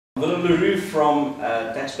Willem Roux from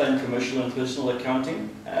Tax Plan Commercial and Personal Accounting.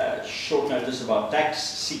 Short notice about tax,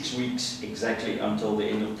 6 weeks exactly until the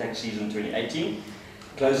end of tax season 2018.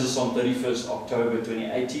 Closes on 31st October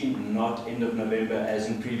 2018, not end of November as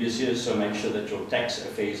in previous years, so make sure that your tax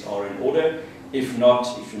affairs are in order. If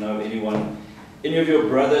not, if you know anyone, any of your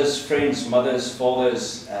brothers, friends, mothers,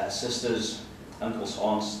 fathers, sisters, uncles,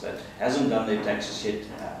 aunts that hasn't done their taxes yet,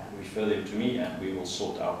 refer them to me and we will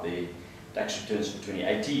sort out their tax returns for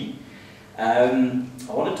 2018. I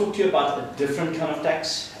want to talk to you about a different kind of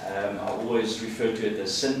tax. I always refer to it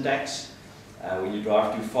as sin tax. When you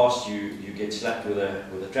drive too fast, you get slapped with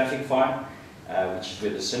a traffic fine, which is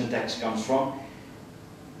where the sin tax comes from.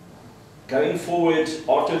 Going forward,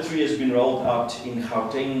 Auto 3 has been rolled out in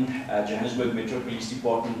Gauteng, Johannesburg Metro Police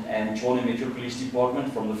Department and Tshwane Metro Police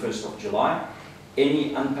Department from the 1st of July.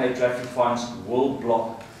 Any unpaid traffic fines will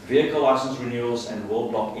block vehicle license renewals and will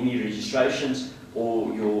block any registrations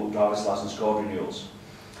or your driver's license card renewals.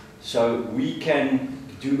 So we can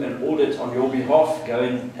do an audit on your behalf, go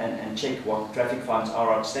in and check what traffic fines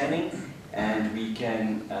are outstanding, and we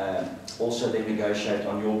can also then negotiate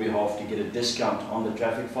on your behalf to get a discount on the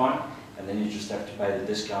traffic fine, and then you just have to pay the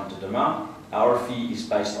discounted amount. Our fee is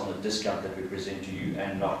based on the discount that we present to you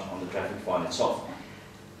and not on the traffic fine itself.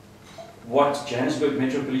 What Johannesburg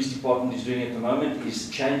Metro Police Department is doing at the moment is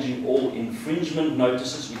changing all infringement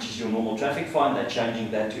notices, which is your normal traffic fine. They're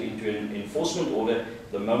changing that into an enforcement order.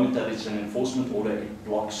 The moment that it's an enforcement order, it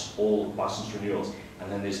blocks all license renewals.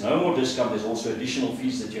 And then there's no more discount. There's also additional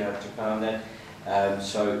fees that you have to pay on that.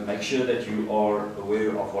 So make sure that you are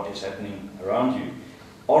aware of what is happening around you.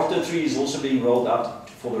 Auto 3 is also being rolled out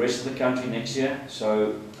for the rest of the country next year.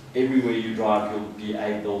 So everywhere you drive, you'll be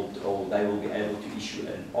able to, or they will be able to issue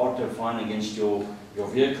an auto fine against your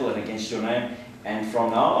vehicle and against your name. And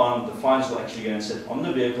from now on, the fines will actually go and sit on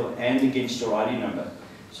the vehicle and against your ID number.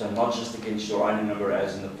 So not just against your ID number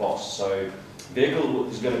as in the past. So vehicle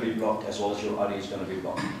is going to be blocked as well as your ID is going to be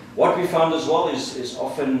blocked. What we found as well is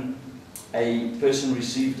often a person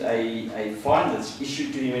received a fine that's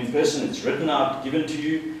issued to him in person. It's written out, given to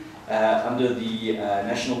you under the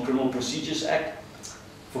National Criminal Procedures Act.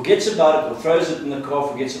 Forgets about it or throws it in the car,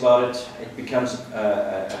 forgets about it, it becomes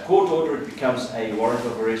a court order, it becomes a warrant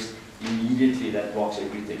of arrest. Immediately that blocks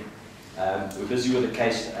everything. We're busy with a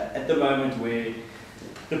case at the moment where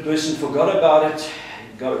the person forgot about it,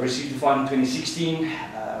 received a fine in 2016.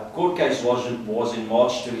 Court case was in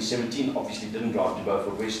March 2017, obviously didn't drive to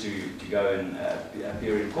Beaufort West to go and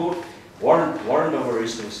appear in court. Warrant of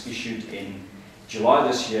arrest was issued in July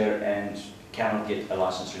this year and cannot get a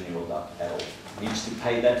license renewal done at all. Needs to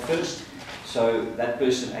pay that first. So that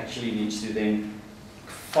person actually needs to then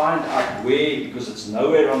find out where, because it's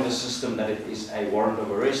nowhere on the system that it is a warrant of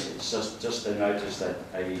arrest. It's just a notice that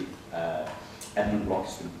a admin block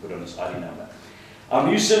has been put on his ID number. Our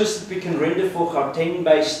new service that we can render for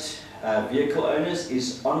Gauteng-based vehicle owners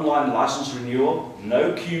is online license renewal.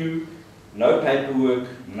 No queue, no paperwork,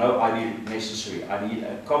 no ID necessary. I need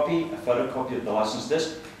a copy, a photocopy of the license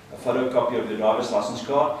disc, a photocopy of your driver's license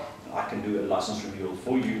card. I can do a license renewal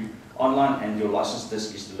for you online, and your license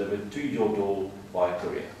disc is delivered to your door via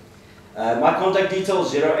courier. My contact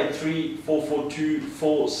details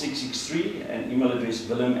 083-442-4663 and email address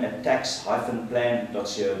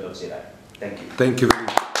willem@tax-plan.co.za. Thank you. Thank you very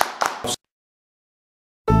much.